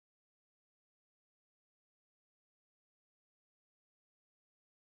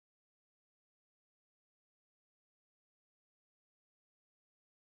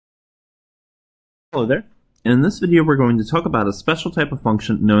Hello there. In this video we're going to talk about a special type of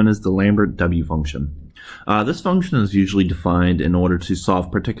function known as the Lambert W function. This function is usually defined in order to solve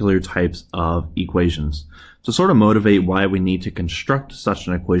particular types of equations. To sort of motivate why we need to construct such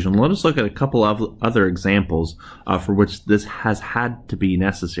an equation, let us look at a couple of other examples for which this has had to be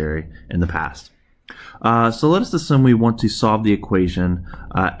necessary in the past. So let us assume we want to solve the equation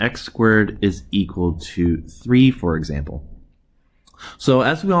x squared is equal to 3, for example. So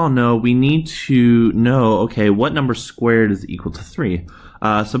as we all know, we need to know, okay, what number squared is equal to 3.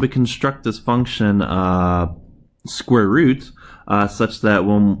 So we construct this function square root such that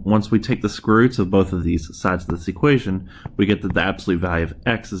once we take the square roots of both of these sides of this equation, we get that the absolute value of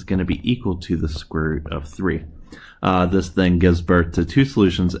x is going to be equal to the square root of 3. This then gives birth to two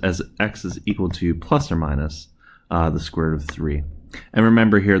solutions as x is equal to plus or minus the square root of 3. And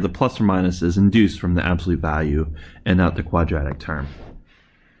remember here, the plus or minus is induced from the absolute value and not the quadratic term.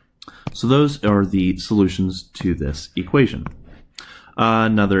 So those are the solutions to this equation.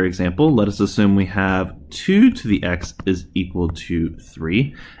 Another example, let us assume we have 2 to the x is equal to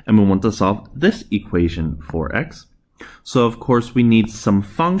 3, and we want to solve this equation for x. So of course we need some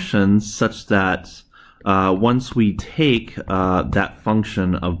functions such that once we take that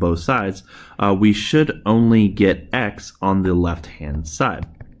function of both sides, we should only get x on the left-hand side.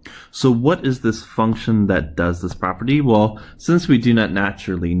 So what is this function that does this property? Well, since we do not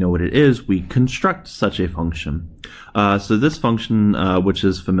naturally know what it is, we construct such a function. So this function, which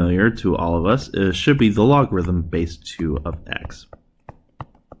is familiar to all of us, should be the logarithm base 2 of x.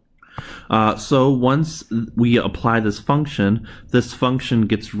 So once we apply this function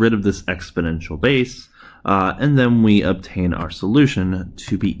gets rid of this exponential base, and then we obtain our solution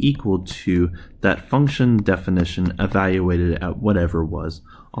to be equal to that function definition evaluated at whatever was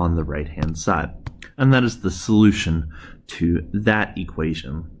on the right-hand side. And that is the solution to that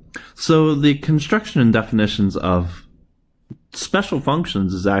equation. So the construction and definitions of special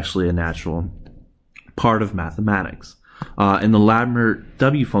functions is actually a natural part of mathematics. And the Lambert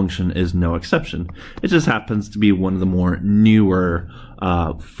W function is no exception. It just happens to be one of the more newer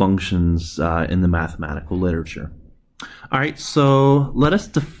functions in the mathematical literature. Alright, so let us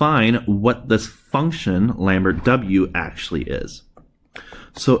define what this function, Lambert W, actually is.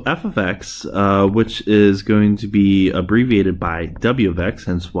 So f of x, which is going to be abbreviated by w of x,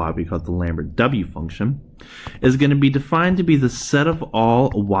 hence why we call it the Lambert W function, is going to be defined to be the set of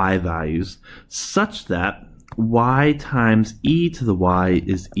all y values such that y times e to the y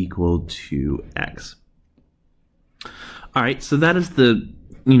is equal to x. Alright, so that is the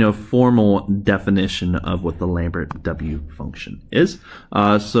formal definition of what the Lambert W function is.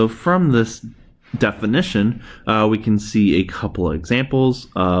 So from this definition, we can see a couple of examples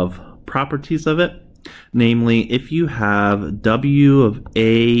of properties of it. Namely, if you have w of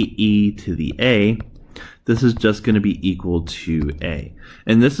a e to the a, this is just going to be equal to a.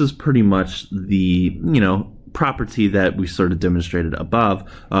 And this is pretty much the, property that we sort of demonstrated above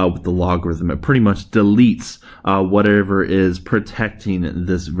with the logarithm. It pretty much deletes whatever is protecting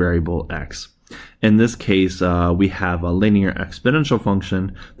this variable x. In this case, we have a linear exponential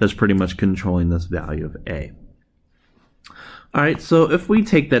function that's pretty much controlling this value of a. Alright, so if we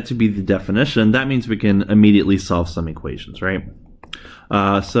take that to be the definition, that means we can immediately solve some equations, right?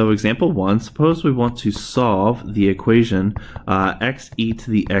 So example 1, suppose we want to solve the equation x e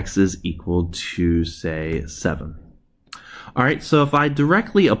to the x is equal to, say, 7. Alright, so if I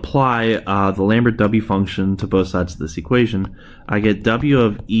directly apply the Lambert W function to both sides of this equation, I get w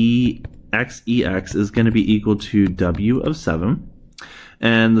of ex is going to be equal to w of 7.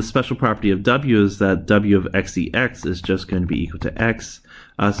 And the special property of w is that w of x is just going to be equal to x,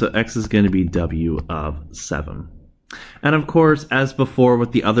 so x is going to be w of 7. And of course, as before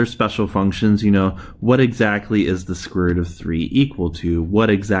with the other special functions, what exactly is the square root of 3 equal to? What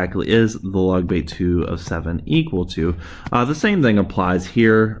exactly is the log base 2 of 7 equal to? The same thing applies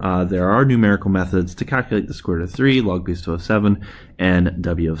here. There are numerical methods to calculate the square root of 3, log base 2 of 7, and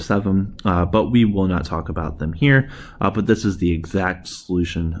w of 7, but we will not talk about them here. But this is the exact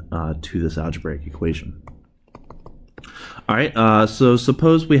solution to this algebraic equation. Alright, so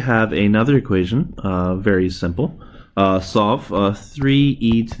suppose we have another equation, very simple. Solve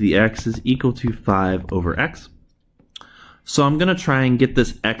 3e to the x is equal to 5 over x. So I'm going to try and get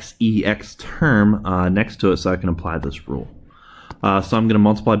this xex term next to it so I can apply this rule. So I'm going to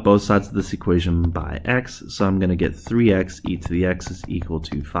multiply both sides of this equation by x. So I'm going to get 3x e to the x is equal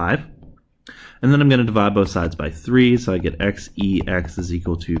to 5. And then I'm going to divide both sides by 3. So I get xex is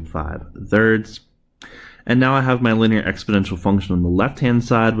equal to 5/3. And now I have my linear exponential function on the left-hand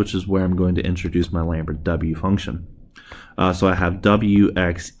side, which is where I'm going to introduce my Lambert W function. So I have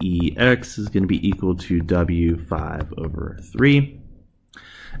wxex is going to be equal to w5 over 3.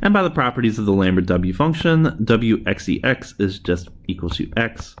 And by the properties of the Lambert W function, wxex is just equal to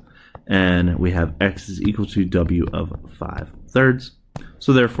x, and we have x is equal to w of 5/3.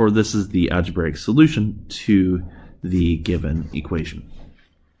 So therefore, this is the algebraic solution to the given equation.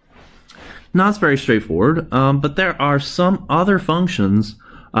 Now, it's very straightforward, but there are some other functions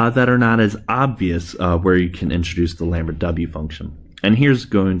that are not as obvious where you can introduce the Lambert W function. And here's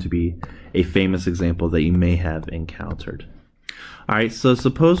going to be a famous example that you may have encountered. Alright, so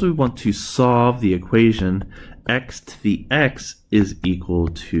suppose we want to solve the equation x to the x is equal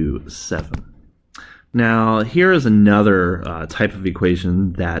to 7. Now, here is another type of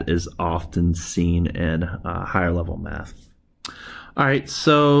equation that is often seen in higher level math. Alright,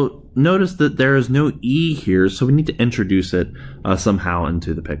 so notice that there is no e here, so we need to introduce it somehow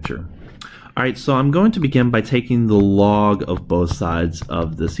into the picture. Alright, so I'm going to begin by taking the log of both sides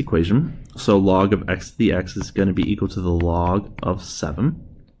of this equation. So log of x to the x is going to be equal to the log of 7.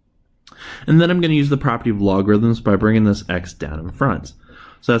 And then I'm going to use the property of logarithms by bringing this x down in front.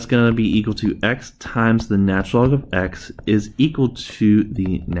 So that's going to be equal to x times the natural log of x is equal to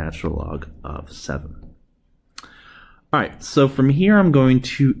the natural log of 7. Alright, so from here I'm going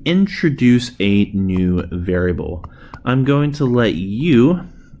to introduce a new variable. I'm going to let u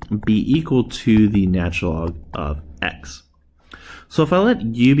be equal to the natural log of x. So if I let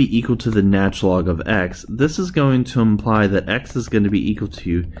u be equal to the natural log of x, this is going to imply that x is going to be equal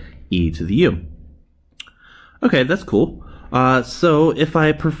to e to the u. Okay, that's cool. So if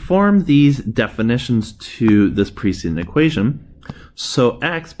I perform these definitions to this preceding equation, so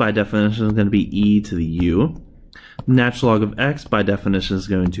x by definition is going to be e to the u. Natural log of x by definition is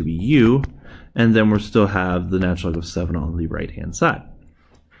going to be u, and then we'll still have the natural log of 7 on the right hand side.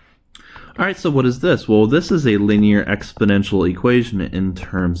 Alright, so what is this? Well, this is a linear exponential equation in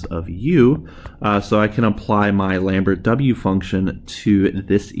terms of u, so I can apply my Lambert W function to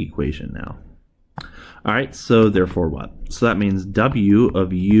this equation now. Alright, so therefore what? So that means w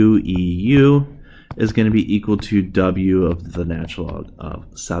of u is going to be equal to w of the natural log of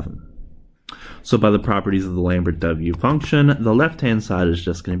 7. So by the properties of the Lambert W function, the left-hand side is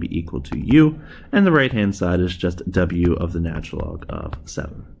just going to be equal to u, and the right-hand side is just w of the natural log of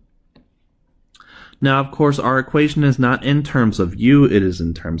 7. Now, of course, our equation is not in terms of u, it is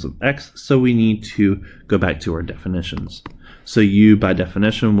in terms of x, so we need to go back to our definitions. So u, by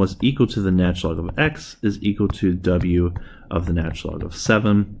definition, was equal to the natural log of x is equal to w of the natural log of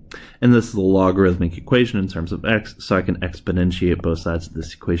 7. And this is a logarithmic equation in terms of x, so I can exponentiate both sides of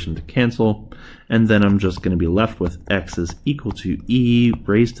this equation to cancel. And then I'm just going to be left with x is equal to e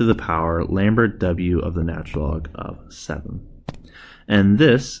raised to the power Lambert w of the natural log of 7. And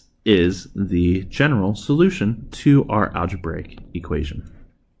this is the general solution to our algebraic equation.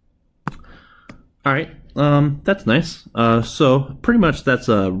 Alright, that's nice. So pretty much that's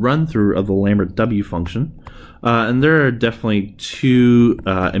a run through of the Lambert W function. And there are definitely two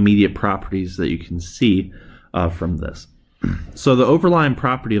immediate properties that you can see from this. So the overlying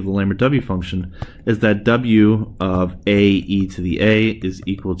property of the Lambert W function is that w of a e to the a is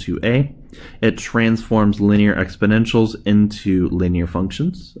equal to a. It transforms linear exponentials into linear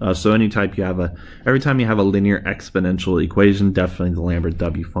functions. So every time you have a linear exponential equation, definitely the Lambert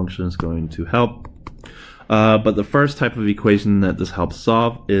W function is going to help. But the first type of equation that this helps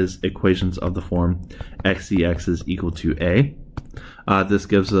solve is equations of the form xex is equal to a. This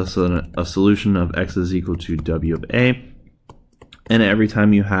gives us a solution of x is equal to w of a. And every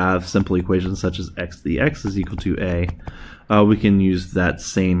time you have simple equations such as x to the x is equal to a, we can use that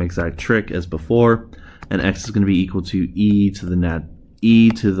same exact trick as before, and x is going to be equal to e to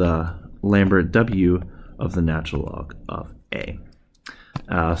the Lambert w of the natural log of a.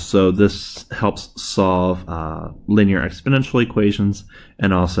 So this helps solve linear exponential equations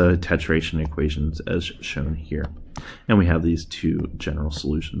and also tetration equations as shown here. And we have these two general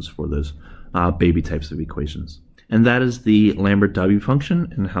solutions for those baby types of equations. And that is the Lambert W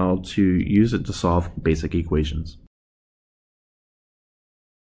function and how to use it to solve basic equations.